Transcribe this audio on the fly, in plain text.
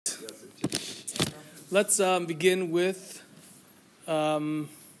Let's begin with Thursday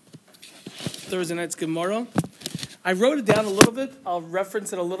night's Gemara. I wrote it down a little bit. I'll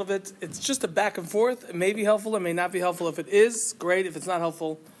reference it a little bit. It's just a back and forth. It may be helpful. It may not be helpful. If it is, great. If it's not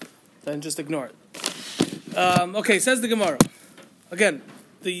helpful, then just ignore it. Okay, says the Gemara. Again,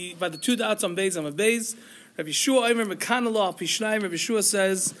 by the two dots on Beis, I'm a Beis. Rabbi Yeshua, Omer Mekanallah, Pishnayim. Rabbi Yeshua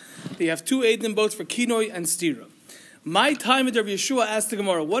says they have two Eidim boats for Kinoi and Stira. My time at Rabbi Yeshua asked the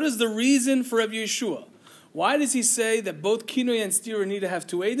Gemara, what is the reason for Rabbi Yeshua? Why does he say that both Kinoi and Stira need to have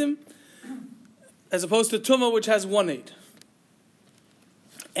two Eidim, as opposed to Tumah, which has one Eid?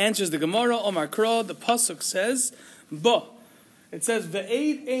 Answers the Gemara, Omar Kra, the Pasuk says, Ba. It says,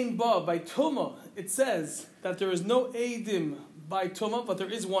 Ve'eid ein ba, by Tumah. It says that there is no Eidim by Tumah, but there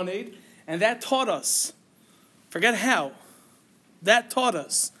is one Eid, and that taught us, forget how, that taught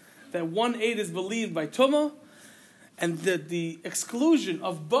us that one Eid is believed by Tumah, and that the exclusion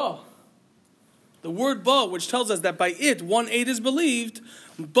of Ba, the word Ba, which tells us that by it one Eid is believed,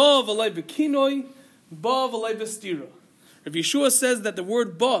 Ba v'lai b'kinoi, Ba v'lai b'stira. Rabbi Yeshua says that the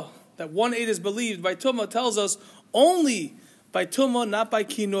word Ba, that one Eid is believed by Tumah, tells us only by Tumah, not by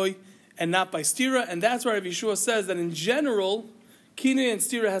Kinoi, and not by Stira, and that's why Rabbi Yeshua says that in general, Kinoi and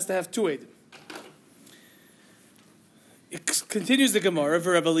Stira has to have two Eidim. It continues the Gemara,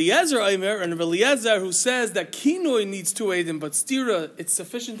 for Rabbi Eliezer Omer, and Rabbi Eliezer who says that Kinoi needs two Eidim, but Stira, it's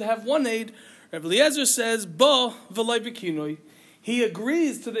sufficient to have one Eid. Rabbi Eliezer says, Ba v'lai b'kinoi. He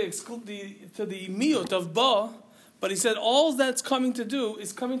agrees to the miyut of Ba, but he said all that's coming to do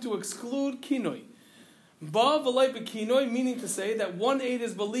is coming to exclude Kinoi. Ba v'lai b'kinoi, meaning to say that one Eid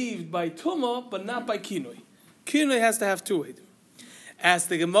is believed by Tumah, but not by Kinoi. Kinoi has to have two Eidim. Ask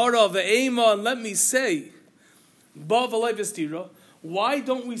the Gemara of the Eima, and let me say, Ba v'lai b'stira. Why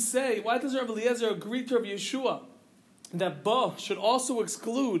does Rabbi Eliezer agree to Rabbi Yeshua that Ba should also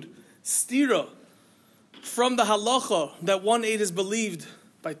exclude Stira from the halacha that one Eid is believed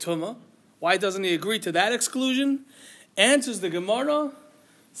by Tumah? Why doesn't he agree to that exclusion? Answers the Gemara,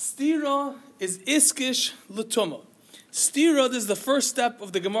 Stira is iskish l'Tumah. Stira, this is the first step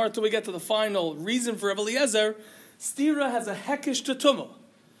of the Gemara till we get to the final reason for Rabbi Eliezer. Stira has a hekish to Tumah.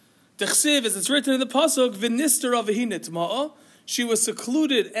 T'chsiv, as it's written in the Pasuk, v'nistara v'hi nitma'a. She was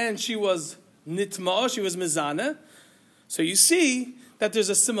secluded and she was nitma'a, she was mizaneh. So you see that there's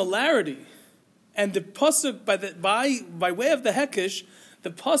a similarity. And the Pasuk, by way of the hekish,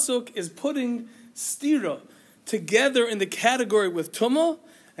 the Pasuk is putting Stira together in the category with Tumah.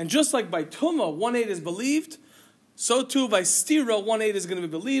 And just like by Tumah, one Eid is believed, so too by Stira, one Eid is going to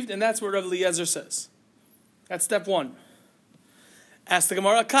be believed. And that's what Rabbi Eliezer says. That's step one. Ask the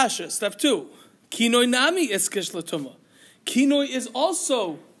Gemara Kasha. Step two. Kinoi nami iskish l'tumah. Kinoi is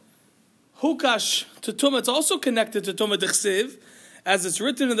also hukash to Tumah. It's also connected to Tumah d'chsiv, as it's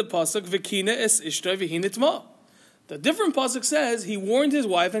written in the pasuk, V'kina es ishtoi v'hi nitma. The different pasuk says he warned his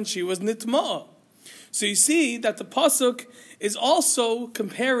wife and she was nitma. So you see that the pasuk is also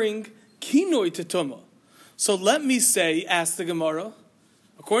comparing Kinoi to Tumah. So let me say, ask the Gemara,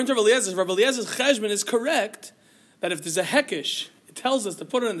 according to Rabbi Eliezer's cheshbon is correct that if there's a hekish, it tells us to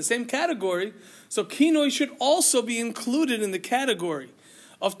put it in the same category, so Kinoi should also be included in the category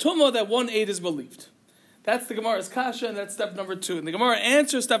of Tumah that one Eid is believed. That's the Gemara's kasha, and that's step number 2. And the Gemara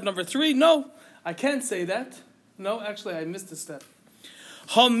answers step number 3, no, I can't say that. No, actually, I missed a step.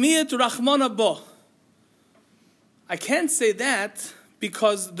 Hamiyat Rachmana Bo. I can't say that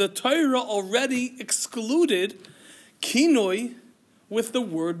because the Torah already excluded Kinoi with the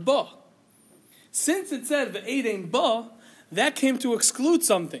word Ba. Since it said Ve'eid ein Ba, that came to exclude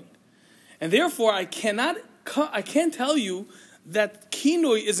something. And therefore, I can't tell you that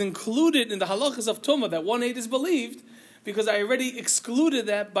Kinoi is included in the halachas of Tumah, that one Eid is believed, because I already excluded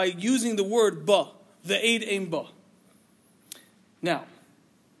that by using the word Ba, Ve'eid ein Ba. Now,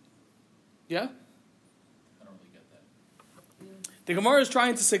 yeah? I don't really get that. The Gemara is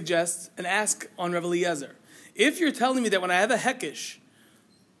trying to suggest and ask on Rabbi Eliezer, if you're telling me that when I have a hekish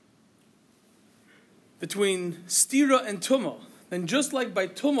between Stira and Tumah, then just like by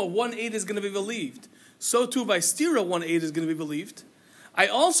Tumah, one Eid is going to be believed, so too by Stira, one Eid is going to be believed. I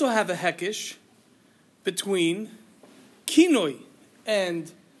also have a hekish between Kinoi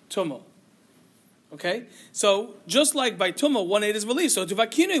and Tumah. Okay? So, just like by Tumah, one Eid is believed, so too by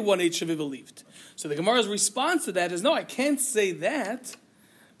Kinoi, one Eid should be believed. So the Gemara's response to that is, no, I can't say that,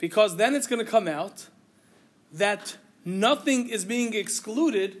 because then it's going to come out that nothing is being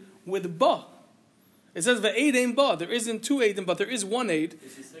excluded with Ba. It says Ve'eid ein Ba. There isn't two Eidim, but there is one Eid.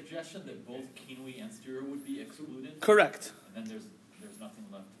 Is the suggestion that both Kinoi and Stira would be excluded? Correct. And then there's nothing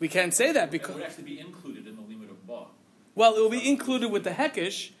left. We can't say that because it would actually be included in the limit of Ba. Well, it will be included with the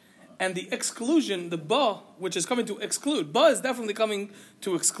hekesh, and the exclusion, the ba, which is coming to exclude. Ba is definitely coming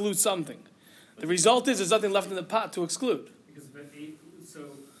to exclude something. The result is there's nothing left in the pot to exclude. Because this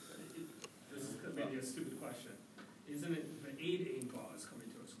is maybe a stupid question. Isn't it the aid ba is coming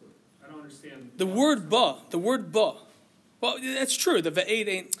to exclude? I don't understand. The word ba. Well, that's true. The ve'ed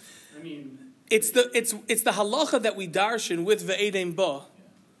ain't. I mean, it's the halacha that we darshan with ve'ed ain't ba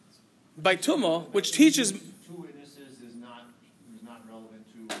by Tumah, which teaches. Two witnesses is not relevant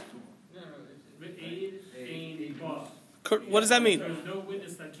to Tumah. the aid ba. What does that mean? There's no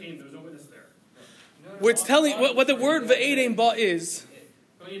witness that came. There's no witness there. Where it's telling what the word ve'ed ain't ba is.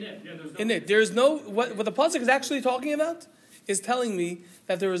 Oh, in it. Yeah, there's no. In it, there is no what the pasuk is actually talking about is telling me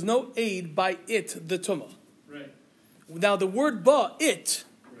that there is no aid by it, the Tumah. Right. Now the word ba, it,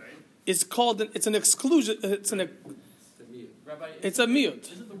 Right. is called, it's an exclusion, it's Rabbi, a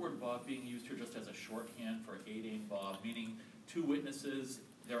miyut. Isn't the word ba being used here just as a shorthand for eidin ba, meaning two witnesses?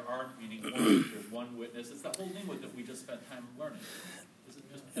 There aren't, meaning there's one witness. It's the whole limud that we just spent time learning. Isn't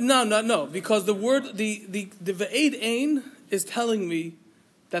it just No, because the word, the ve'ed ein is telling me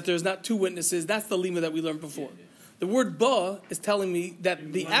that there's not two witnesses. That's the lima that we learned before. The word ba is telling me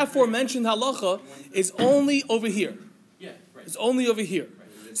that the aforementioned halacha is only over here. Yeah, right. It's only over here.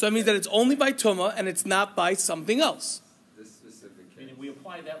 So that means that it's only by Tumah and it's not by something else. This specific case. Meaning we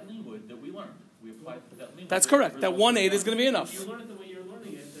apply that limud that we learned. We apply that limud. That's correct. That 1/8 is going to be enough. If you learn it the way you're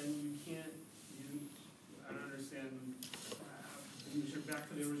learning it, then you can't. I don't understand. You should back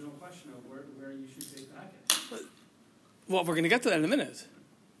to the original question of where you should take the hacket. Well, we're going to get to that in a minute.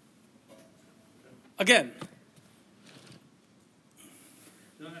 Again,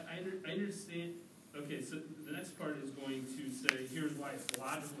 No, I understand. Okay, so the next part is going to say, here's why it's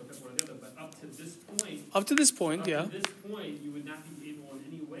logical to pick one or the other, but up to this point, up to this point, yeah. up to this point, you would not be able in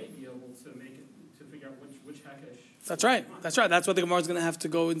any way be able to make it, to figure out which hackish. That's right. That's what the Gemara is going to have to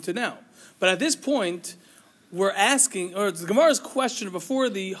go into now. But at this point, we're asking, or the Gemara's question before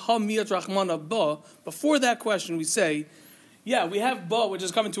the Hamiyat Rahmana Ba, before that question we say, yeah, we have Ba, which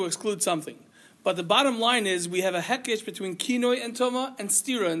is coming to exclude something. But the bottom line is we have a hekesh between kinoi and Tumah and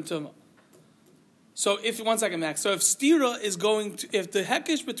stira and Tumah. So one second, Max. So if stira is going to, if the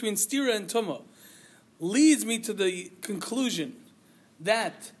hekesh between stira and Tumah leads me to the conclusion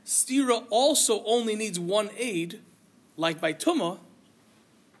that stira also only needs one aid, like by Tumah,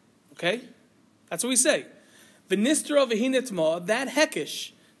 okay? That's what we say. V'nistera v'hinitma, that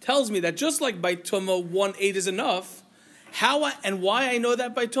hekesh tells me that just like by Tumah, one aid is enough. How and why I know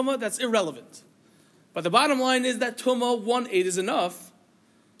that by Tumah, that's irrelevant. But the bottom line is that Tumah, 1/8 is enough.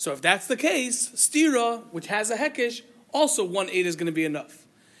 So if that's the case, stira, which has a hekesh, also 1/8 is going to be enough.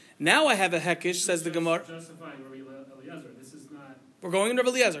 Now I have a hekesh, says the Gemara. Justifying Rabbi Eliezer. This is not. We're going into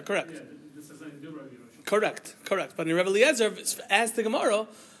Rabbi Eliezer, correct? Yeah, this has nothing to do with Rabbi Eliezer. Correct. But in Rabbi Eliezer, asked the Gemara,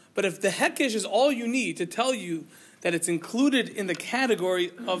 but if the hekesh is all you need to tell you that it's included in the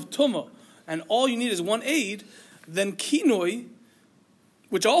category of Tumah, and all you need is 1/8, then kinoi,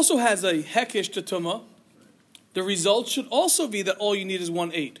 which also has a hekesh to Tumah, the result should also be that all you need is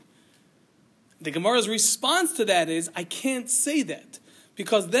 1/8. The Gemara's response to that is, I can't say that.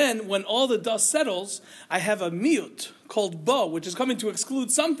 Because then, when all the dust settles, I have a miyut called ba, which is coming to exclude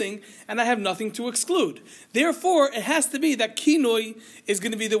something, and I have nothing to exclude. Therefore, it has to be that kinoi is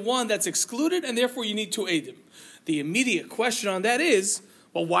going to be the one that's excluded, and therefore you need 2 eidim. The immediate question on that is,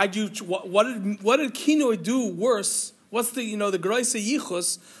 well, what did kinoi do worse? What's the Graisa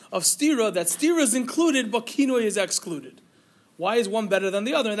Yichus of stira, that stira is included, but kinoi is excluded? Why is one better than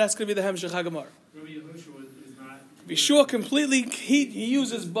the other? And that's going to be the Hemshech HaGemara. Rabbi Yehoshua is not. Yeshua completely, he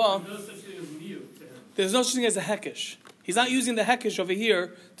uses ba. There's no such thing as mute to him. There's no such thing as a hekesh. He's not using the hekesh over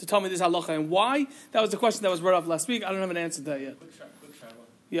here to tell me this halacha. And why? That was the question that was brought up last week. I don't have an answer to that yet. Quick shadow.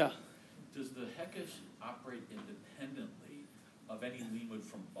 Yeah. Does the hekesh operate independently of any limud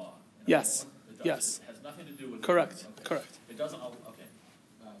from ba? Yes. It does. Yes. It has nothing to do with. Correct. Okay. Correct. It doesn't. Okay.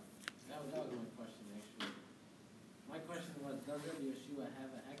 That was my question, actually. My question was, does Rabbi Yeshua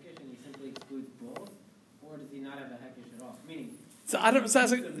have a hekesh and he simply excludes both? Or does he not have a hekesh at all? Meaning, So I don't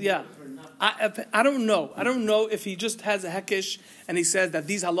know. I don't know if he just has a hekesh and he says that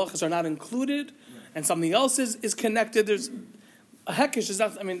these halachas are not included and something else is connected. There's a hekesh is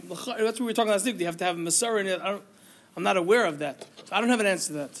not. I mean, that's what we were talking last week. You have to have a Masorah in it. I'm not aware of that. So I don't have an answer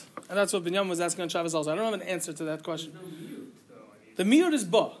to that. And that's what Binyamin was asking on Shabbos also. I don't have an answer to that question. There's no mute, though. The miyut is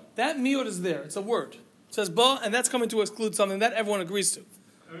ba. That miyut is there. It's a word. It says ba, and that's coming to exclude something that everyone agrees to.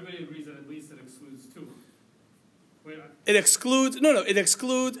 Everybody agrees that at least it excludes 2. Wait, It excludes. No. It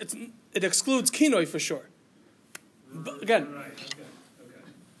excludes. It excludes kinoi for sure. But again, right. Okay.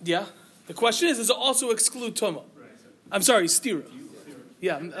 yeah. The question is, does it also exclude Tumah? Right. So I'm sorry, stira.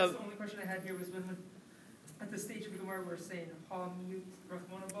 Yeah. That's the only question I had here was when at the stage of the Gemara we're saying ha mute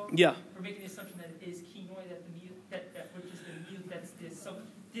rachmanabo. Yeah. We're making the assumption that it is kinoi, that the mute, that which is the mute, that's there's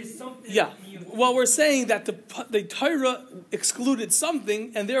something. Yeah. Mute. Well, we're saying that the Torah excluded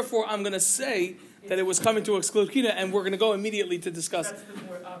something, and therefore I'm going to say that it was coming to exclude kina, and we're going to go immediately to discuss. That's the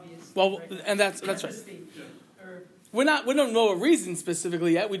more obvious. Well, right? and that's At right. this stage, or- We don't know a reason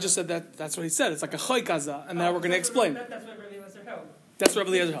specifically yet. We just said that's what he said. It's like a choikaza, and now we're going to explain. That's what Rabbi Eliezer held. That's what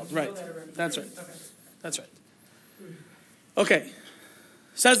Rabbi Eliezer held, right? That's right. Okay. That's right. Okay.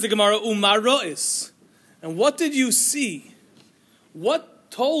 Says the Gemara, Umarois. And what did you see? What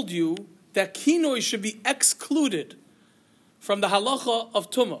told you that kinoi should be excluded from the halacha of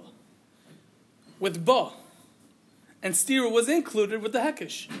Tumah with ba? And stira was included with the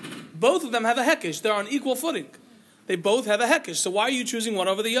hekesh. Both of them have a hekesh. They're on equal footing. They both have a hekesh. So why are you choosing one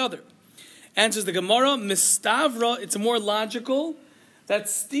over the other? Answers the Gemara, mistavra, it's more logical that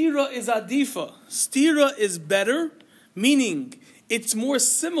stira is adifa. Stira is better, meaning it's more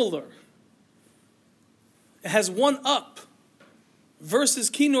similar. It has one up versus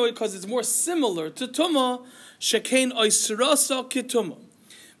kinoi because it's more similar to tumah, shekain oisrasa kituma.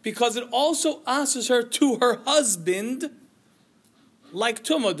 Because it also asks her to her husband like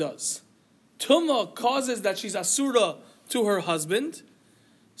tumah does. Tumah causes that she's asura to her husband.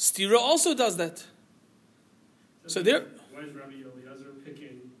 Stira also does that. So there. Why is Rabbi Eliezer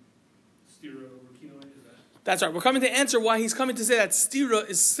picking stira over kinoi? That's right. We're coming to answer why he's coming to say that stira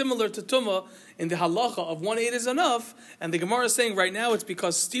is similar to tumah in the halacha of 1/8 is enough, and the Gemara is saying right now it's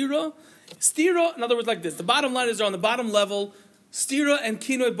because stira, in other words, like this. The bottom line is they're on the bottom level. Stira and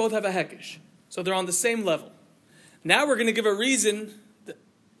kinoi both have a hekesh, so they're on the same level. Now we're going to give a reason.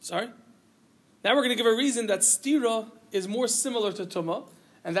 Now we're going to give a reason that stira is more similar to tumah,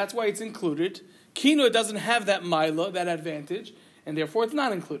 and that's why it's included. Kinoi doesn't have that mila, that advantage, and therefore it's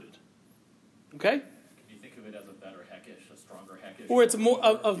not included. Okay? Can you think of it as a better hekesh, a stronger hekesh? Or it's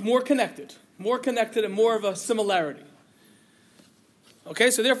more connected and more of a similarity.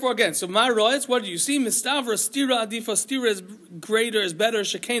 Okay, so therefore again, so my royals, what do you see? Mistavra stira adifa, stira is greater, is better,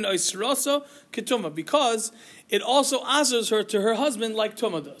 shekain oisrasa ketuma, because it also answers her to her husband like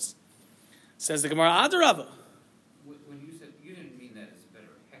Tuma does. Says the Gemara, Adarava. When you said, you didn't mean that it's a better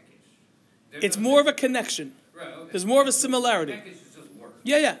hekesh. It's more of a connection. Right, okay. There's more of a similarity. Hekesh is just work.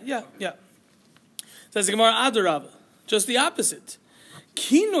 Yeah. Says the Gemara, Adarava. Just the opposite.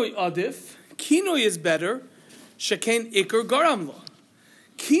 Kinoi adif, kinoi is better, shekain ikar garamla.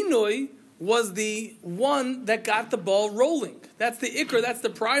 Kinoi was the one that got the ball rolling. That's the ikr, that's the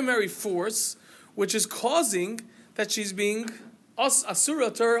primary force, which is causing that she's being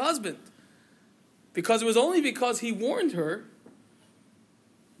asura to her husband. Because it was only because he warned her,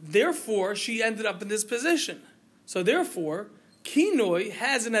 therefore she ended up in this position. So therefore, kinoi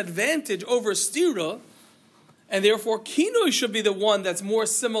has an advantage over stira, and therefore kinoi should be the one that's more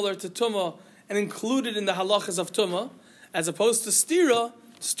similar to tumah and included in the halachas of tumah, as opposed to stira.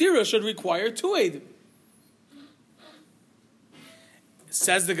 Stira should require 2 eidim.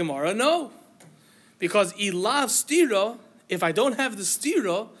 Says the Gemara, no. Because ilav stira, if I don't have the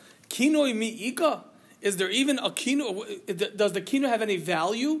stira, kinoi mi'ika, is there even a kino? Does the kino have any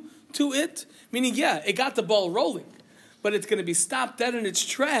value to it? Meaning, yeah, it got the ball rolling, but it's going to be stopped dead in its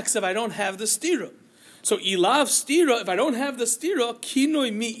tracks if I don't have the stira. So ilav stira, if I don't have the stira,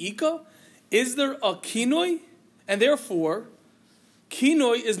 kinoi mi'ika, is there a kinoi? And therefore,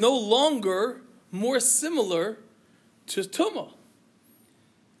 kinoi is no longer more similar to tumah.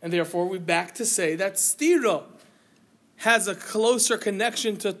 And therefore, we're back to say that stira has a closer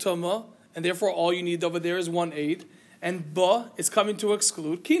connection to tumah, and therefore all you need over there is 1/8, and ba is coming to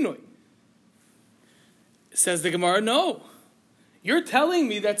exclude kinoi. Says the Gemara, no. You're telling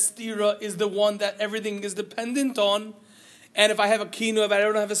me that stira is the one that everything is dependent on, and if I have a kinoi, if I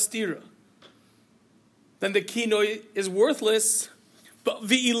don't have a stira, then the kinoi is worthless. But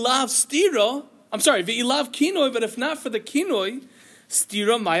ve'ilav stira, ve'ilav kinoi, but if not for the kinoi,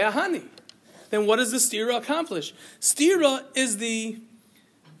 stira mayahani. Then what does the stira accomplish? Stira is the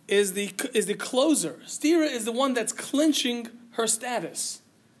closer. Stira is the one that's clinching her status.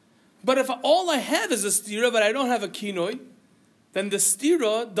 But if all I have is a stira, but I don't have a kinoi, then the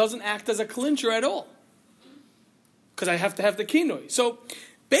stira doesn't act as a clincher at all. Because I have to have the kinoi. So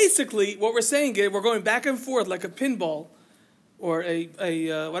basically, what we're saying is we're going back and forth like a pinball, or a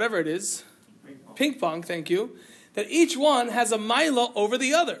whatever it is, ping pong, thank you, that each one has a mila over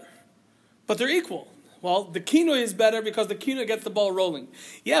the other. But they're equal. Well, the kinoi is better because the kinoi gets the ball rolling.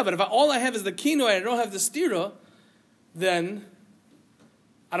 Yeah, but if all I have is the kinoi and I don't have the stira, then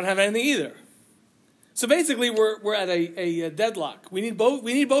I don't have anything either. So basically, we're at a deadlock. We need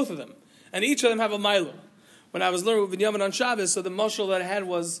both of them, and each of them have a milo. When I was learning with Binyamin on Shabbos, so the mashal that I had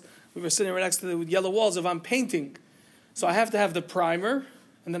was we were sitting right next to the yellow walls. If I'm painting, so I have to have the primer,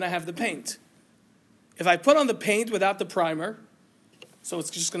 and then I have the paint. If I put on the paint without the primer, so it's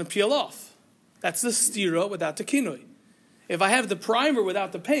just going to peel off. That's the stira without the kinoi. If I have the primer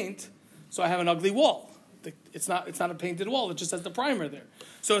without the paint, so I have an ugly wall. It's not a painted wall. It just has the primer there.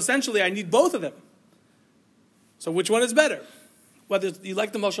 So essentially, I need both of them. So which one is better? Whether you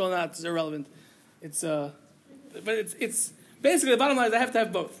like the mashal or not is irrelevant. But it's basically the bottom line is I have to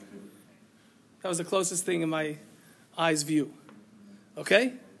have both. That was the closest thing in my eyes view.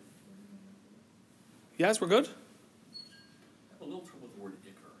 Okay? Yes, we're good? I have a little trouble with the word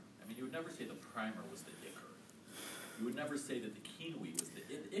ikr. I mean, you would never say the primer was the ikr. You would never say that the kinui was the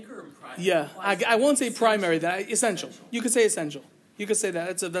ikr and primer. Yeah, I won't say primary. That essential. You could say essential. You could say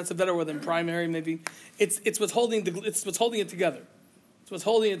that. That's a better word than primary. Maybe it's what's holding it together. It's what's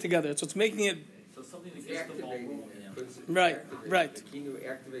holding it together. It's what's making it. So something that gets the ball rolling. Right. The kinu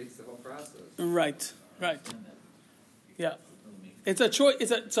activates the whole process. Right. Yeah. It's a choice.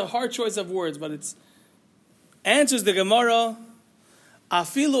 It's a hard choice of words, but it's answers the Gemara.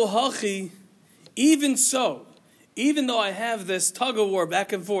 Afilu hachi, even so, even though I have this tug of war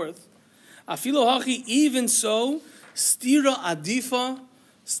back and forth, afilu hachi, even so, stira adifa,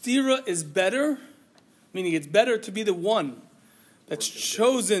 stira is better, meaning it's better to be the one that's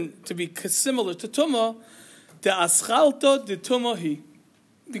chosen to be similar to Tumah, the aschalta de Tumahi,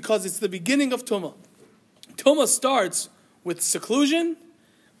 because it's the beginning of Tumah. Tumah starts with seclusion,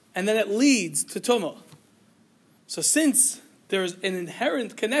 and then it leads to Tumah. So since there's an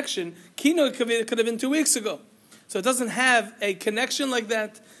inherent connection, Kino could have been 2 weeks ago. So it doesn't have a connection like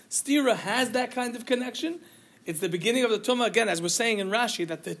that. Stira has that kind of connection. It's the beginning of the Tumah. Again, as we're saying in Rashi,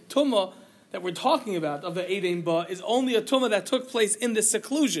 that the Tumah that we're talking about of the Eidin Ba is only a Tumah that took place in the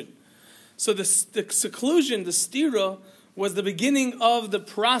seclusion. So the seclusion, the Stira, was the beginning of the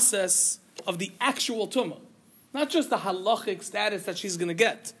process of the actual Tumah. Not just the halachic status that she's going to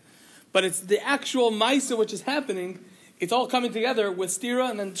get, but it's the actual Maisa which is happening. It's all coming together with Stira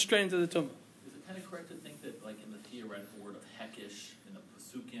and then straight into the Tumah. Is it kind of correct to think that, like in the theoretical word of Hekish, in the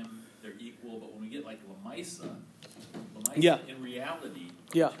Pesukim, they're equal, but when we get like Lamaisa, in reality,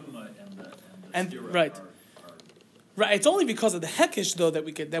 Tumah and the Stira right. are Right, it's only because of the Hekish, though,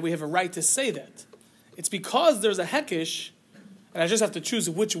 that we have a right to say that. It's because there's a Hekish, and I just have to choose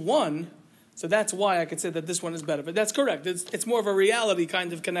which one, so that's why I could say that this one is better. But that's correct. It's more of a reality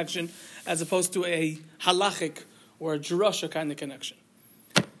kind of connection as opposed to a halachic or a drasha kind of connection.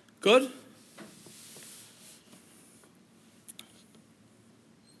 Good?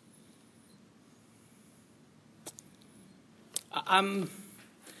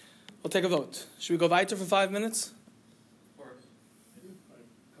 We'll take a vote. Should we go weiter for 5 minutes? Let's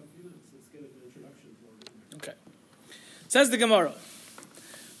get an introduction for it. Okay. Says the Gemara,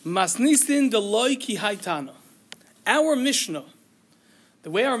 Masnisin deloi ki haitana. Our Mishnah,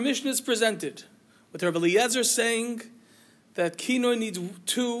 the way our Mishnah is presented, with Rabbi Eliezer saying that Kinoi needs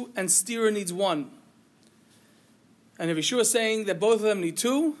 2 and Stira needs 1. And Rabbi Yeshua saying that both of them need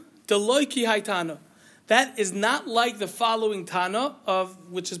 2, deloi ki haitana. That is not like the following Tana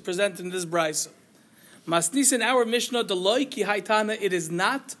which is presented in this Brisa. Masnisin, our Mishnah, deloi ki haitana, it is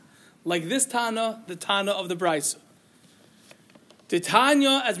not like this Tana, the Tana of the Brisa. The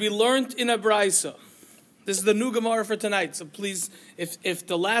Tanya, as we learned in a Brisa, this is the new Gemara for tonight. So please, if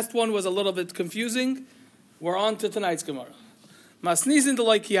the last one was a little bit confusing, we're on to tonight's Gemara. Masnisin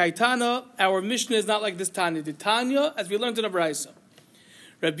deloi ki haitana, our Mishnah is not like this Tanya. The Tanya, as we learned in a Brisa.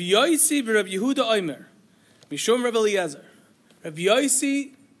 Rabbi Yosi b'Rabbi Yehuda Omer, Mishum Rabbi Eliezer. Rabbi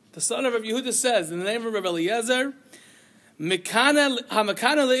Yosi, the son of Rabbi Yehuda, says in the name of Rabbi Eliezer, Hamakana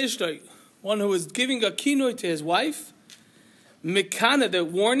le'ishtoi, one who is giving a kinoi to his wife. Mikana, the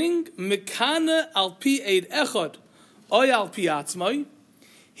warning, Mikana al pi eid echad, oy al pi atzmai.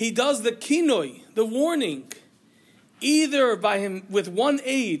 He does the kinoi, the warning, either by him with one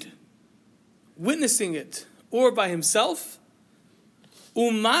aid, witnessing it, or by himself.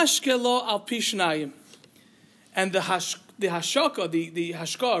 Umashkelo al pi shnayim, and the hashaka, the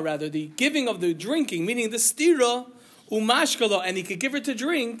hashka rather, the giving of the drinking, meaning the stira, umashkelo, and he could give her to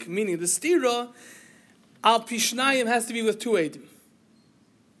drink, meaning the stira. Al Pishnayim has to be with 2 Eidim.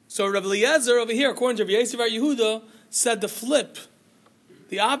 So Rabbi Eliezer over here, according to Rabbi Yosef Bar Yehuda, said the flip,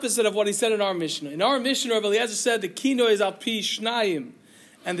 the opposite of what he said in our Mishnah. In our Mishnah, Rabbi Eliezer said the kino is Al Pishnayim,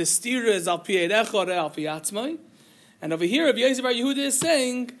 and the stira is Al Pi Echad Al Pi Atzmai. And over here, Rabbi Yosef Bar Yehuda is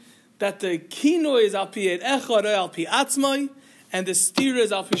saying that the kino is Al Pi Echad Al Pi Atzmai, and the stira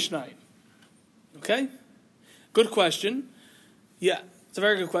is Al Pishnayim. Okay? Good question. Yeah, it's a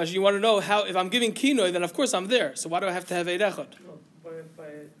very good question. You want to know how, if I'm giving kinoi, then of course I'm there. So why do I have to have eid echad? No,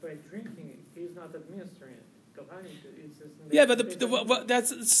 by drinking it, he's not administering it. Yeah, but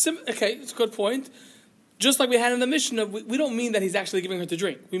okay, it's a good point. Just like we had in the Mishnah, we don't mean that he's actually giving her to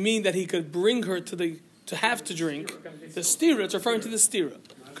drink. We mean that he could bring her to have to drink. The stira, it's referring to the stira.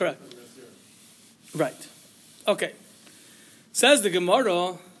 Correct. Right. Okay. Says the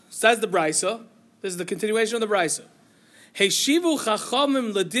Gemara, says the Brisa, this is the continuation of the Brisa. Heshivu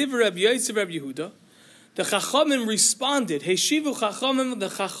chachamim ledivrei Rabbi Yosef Rabbi Yehuda. The chachamim responded. Heshivu chachamim, the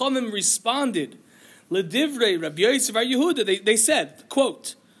chachamim responded. Ledivrei Rabbi Yosef Rabbi Yehuda. They said,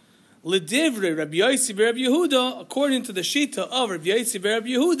 quote, Ledivrei Rabbi Yosef Rabbi Yehuda, according to the Shita of Rabbi Yosef Rabbi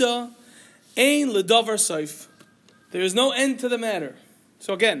Yehuda, ein ledavar soif. There is no end to the matter.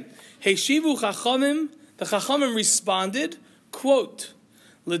 So again, Heshivu chachamim, the chachamim responded, quote,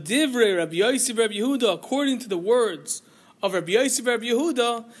 Ledivrei Rabbi Yosef Rabbi Yehuda, according to the words of Rabbi Yosef Rabbi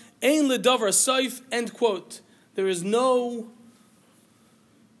Yehuda, ein ledavar soif, end quote. There is no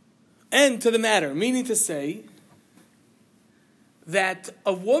end to the matter, meaning to say that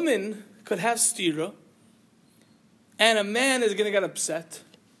a woman could have stira, and a man is going to get upset,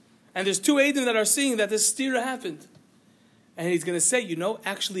 and there's two Eidim that are seeing that this stira happened, and he's going to say,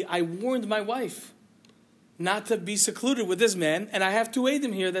 actually I warned my wife not to be secluded with this man, and I have two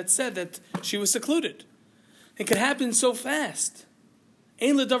Eidim here that said that she was secluded. It could happen so fast.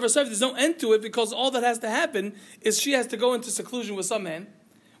 Ein ledavar soif, there's no end to it, because all that has to happen is she has to go into seclusion with some man,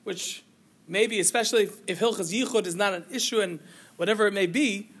 which maybe, especially if Hilchas Yichud is not an issue and whatever it may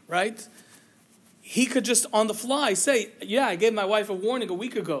be, right? He could just on the fly say, yeah, I gave my wife a warning a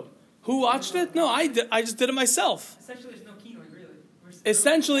week ago. Who watched it? No, I did. I just did it myself. Essentially, there's no kinoi, really.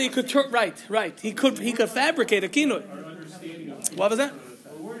 Essentially, it could turn, right. He could fabricate a kinoi. What was that?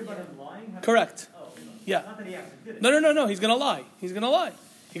 Correct. Yeah. No. He's going to lie.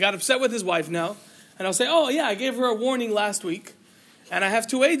 He got upset with his wife now. And I'll say, oh, yeah, I gave her a warning last week. And I have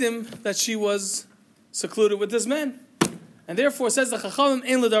two Eidim that she was secluded with this man. And therefore, says the Chachamim,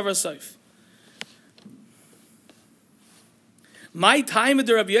 ein ledavar soif. My time at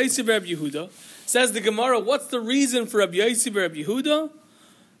the Rabbi Yosef Rabbi Yehuda, says the Gemara, what's the reason for Rabbi Yosef Rabbi Yehuda?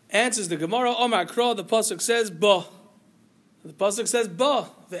 Answers the Gemara, Omar Kra, the Pasuk says, Ba. The Pasuk says, Ba.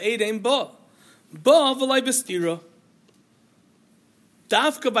 The Eid ain't Ba. Ba v'lai bestira.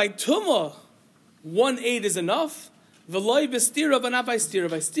 Dafka by Tumah, one Eid is enough. V'lai bestira, but not by stira.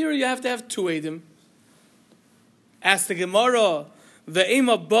 By stira, you have to have two Eidim. Ask the Gemara,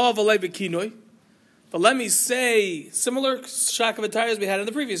 Ve'ema Ba v'lai bekinoi. But let me say, similar shakavatayas we had in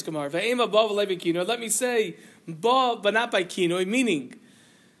the previous Gemara. Ve'ema Ba v'lai bekinoi. Let me say, Ba, but not by kinoi, meaning,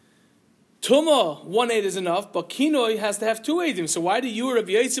 Tumah, one Eid is enough, but kinoi has to have two Eidim. So why do you,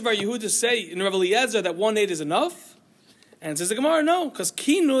 Rabbi Yosef Bar Yehuda, say in Rabbi Eliezer that one Eid is enough? And says the Gemara, no, because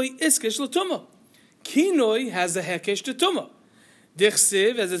kinoi iskish l'tumah. Kinoi has the hekesh to tumah.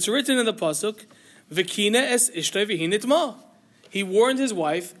 Dichsiv, as it's written in the pasuk, v'kina es ishtoi v'hi nitma. He warned his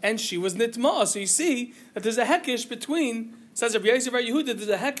wife, and she was nitma. So you see that there's a hekesh between, says Rabbi Yosef Bar Yehuda, there's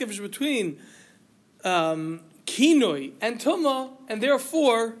a hekesh between kinoi and tumah, and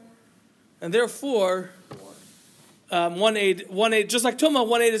therefore, one aid, just like tumah,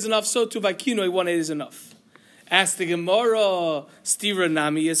 one aid is enough. So too by kinoi, one aid is enough. Ask the Gemara, stira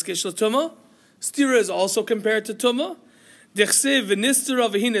nami iskish l'tumah. Stira is also compared to tumah. Dichsiv v'nistera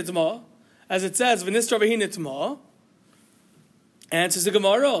v'hi nitma, as it says v'nistera v'hi nitma. Answers the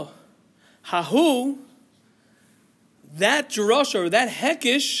Gemara, hahu, that drasha or that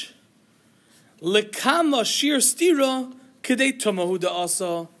hekish, lekama shir stira kedei tumahu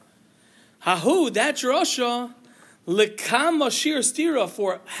da'asa. Hahu, that drasha, lekama shir stira,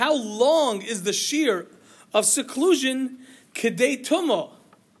 for how long is the shir of seclusion kedei tumah?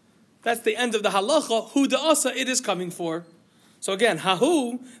 That's the end of the halacha. Hu da'asa, it is coming for. So again,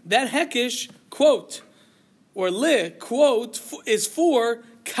 hahu, that hekish, quote, or li, quote, is for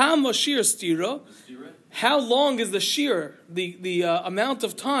kama shir stira. How long is the shir, the amount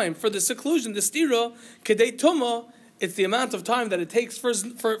of time for the seclusion, the stira, kedei tumah, it's the amount of time that it takes for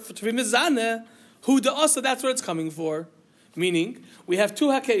to be mizaneh, hu da'asa, that's what it's coming for. Meaning, we have two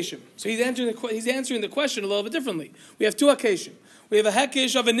hakeshim. So he's answering the question a little bit differently. We have two hakeshim. We have a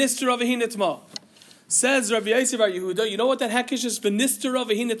hakesh of a nister of a hinitma. Says Rabbi Yosef Bar Yehuda, you know what that hakesh is, v'nister of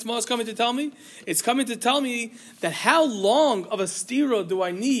a hinitma, is coming to tell me? It's coming to tell me that how long of a stira do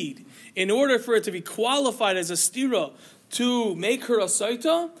I need in order for it to be qualified as a stira to make her a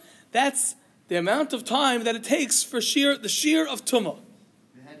saita? That's the amount of time that it takes for the shear of tumah.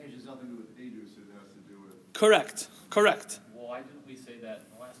 The hakesh has nothing to do with edu, so it has to do with... Correct. Well, why didn't we say that in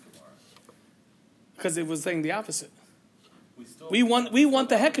the last Because it was saying the opposite. We want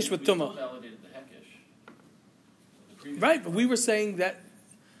the hekesh with tumah. Right, but we were saying that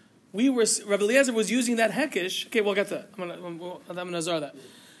Rabbi Eliezer was using that hekesh. Okay, we'll get to that. I'm going to zar that.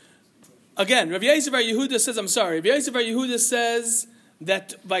 Again, Rabbi Yosef Bar Yehuda says, Rabbi Yosef Bar Yehuda says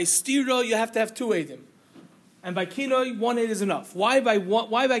that by stira you have to have 2 eidim. And by kinoi, 1 eid is enough. Why by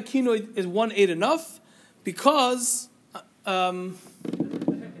kinoi is 1 eid enough? Because of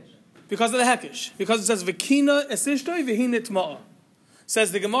the hekesh. Because it says v'kina esishtoi v'hinit ma'a.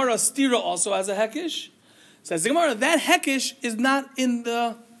 Says the Gemara, stira also has a hekesh. Says the Gemara, that hekesh is not in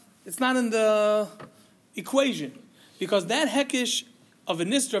the equation. Because that hekesh of a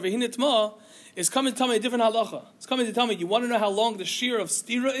nistra v'hinit ma'a is coming to tell me a different halacha. It's coming to tell me, you want to know how long the shear of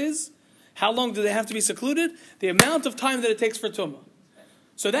stira is? How long do they have to be secluded? The amount of time that it takes for tumah.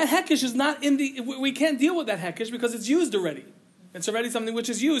 So that hekesh is not in the... We can't deal with that hekesh because it's used already. It's already something which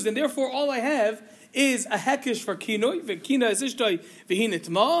is used. And therefore, all I have is a hekesh for kinoi. V'kina is ishtoi v'hinit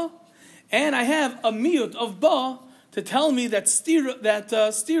ma. And I have a miyut of ba to tell me that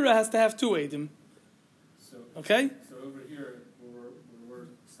stira has to have 2 eidim. Okay? So over here, we're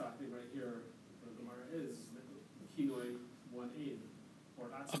stopping right here, where the Gemara is, kinoi 1 eid.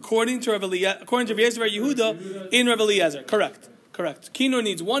 According to Rabbi Eliezer Bar Yehuda in Rabbi Eliezer. Correct. Kinoi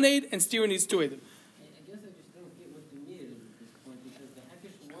needs 1 eid and stira needs 2 eidim. I guess I just don't get what the need is at this point, because the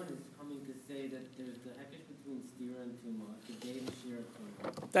hekesh 1 is coming to say that there's the hekesh between stira and tumah, the day the shear of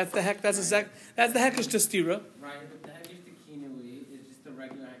tumah. That's the hekesh to stira. Right, but the hekesh to kinoi is just the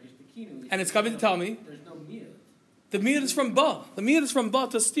regular hekesh to kinoi. And it's coming to tell me there's no miyut. the miyut is from ba. The miyut is from ba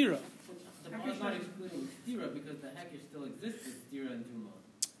to stira. The ba is not excluding stira because the hekesh still exists as stira and tumah.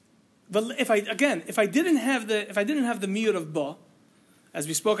 But if I didn't have the miyut of ba, as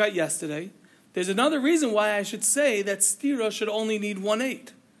we spoke out yesterday, there's another reason why I should say that stira should only need 1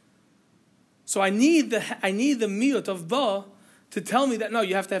 eid. So I need the miyut of ba to tell me that no,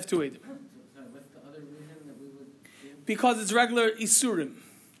 you have to have 2 eidim. So what's the other reason that we would do? Because it's regular isurim.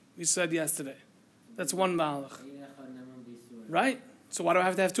 We said yesterday. That's one malach. Right? So why do I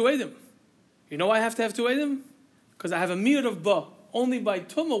have to have 2 eidim? You know why I have to have 2 eidim? Because I have a miyut of ba. Only by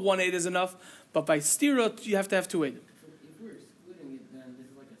tumah 1 eid is enough, but by stira you have to have 2 eidim. So if we're excluding it, then this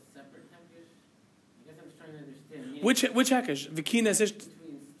is like a separate hekesh? I guess I'm just trying to understand. Yeah. Which hekesh? V'kina is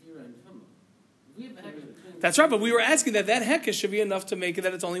Between stira and tumah. We have a hekesh between... That's right, but we were asking that hekesh should be enough to make it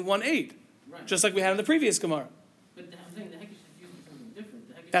that it's only 1 eid. Right. Just like we had in the previous Gemara. But I'm saying the hekesh is used for something different.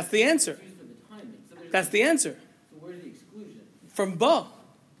 The hekesh That's the answer. is used for the timing. So That's the answer. So where's the exclusion? From ba.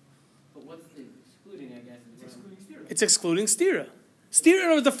 But what's the excluding, I guess? It's excluding stira.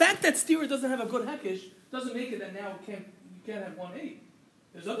 Stira, the fact that stira doesn't have a good hekesh doesn't make it that now you can't have 1 eid.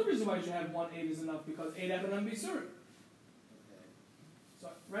 There's other reasons why you should have 1 eid is enough, because 8 have be sur. So,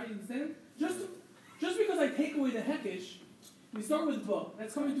 right, you understand? Just because I take away the hekesh, we start with ba.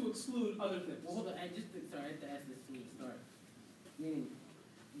 That's coming to exclude other things. Well, hold on. I have to ask this to start. Meaning,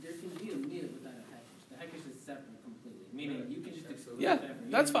 there can be a miyut without a hekesh. The hekesh is separate completely. Meaning, you can just exclude whatever.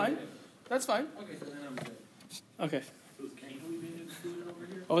 That's fine. That's fine. Okay, so then I'm good. Okay. So is kinoi being excluded over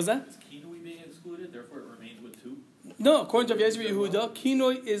here? What was that? Is kinoi being excluded, therefore it remains with 2? No, according to Rabbi Yehuda,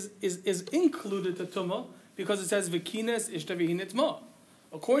 kinoi is included to tumah because it says v'kines ishta v'hinit ma.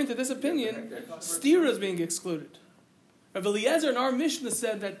 According to this opinion, stira is being excluded. Rabbi Eliezer in our Mishnah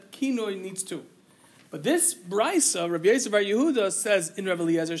said that kinoi needs 2. But this brisa, Rabbi Yosef Bar Yehuda says in Rabbi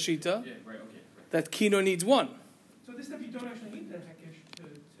Eliezer Shita that kinoi needs 1. So this step you don't actually need the hekesh to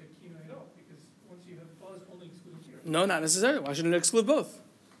kinoi at all, because once you have ba is only excluding stira. No, not necessarily. Why shouldn't it exclude both?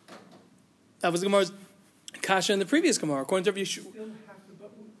 That was the Gemara's kasha in the previous Gemara. According to Rabbi Yeshua.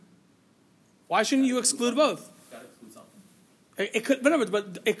 Why shouldn't you exclude both? It could,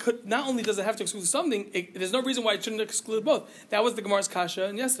 but it could. Not only does it have to exclude something, there's no reason why it shouldn't exclude both. That was the Gemara's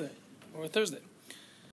kasha yesterday or Thursday.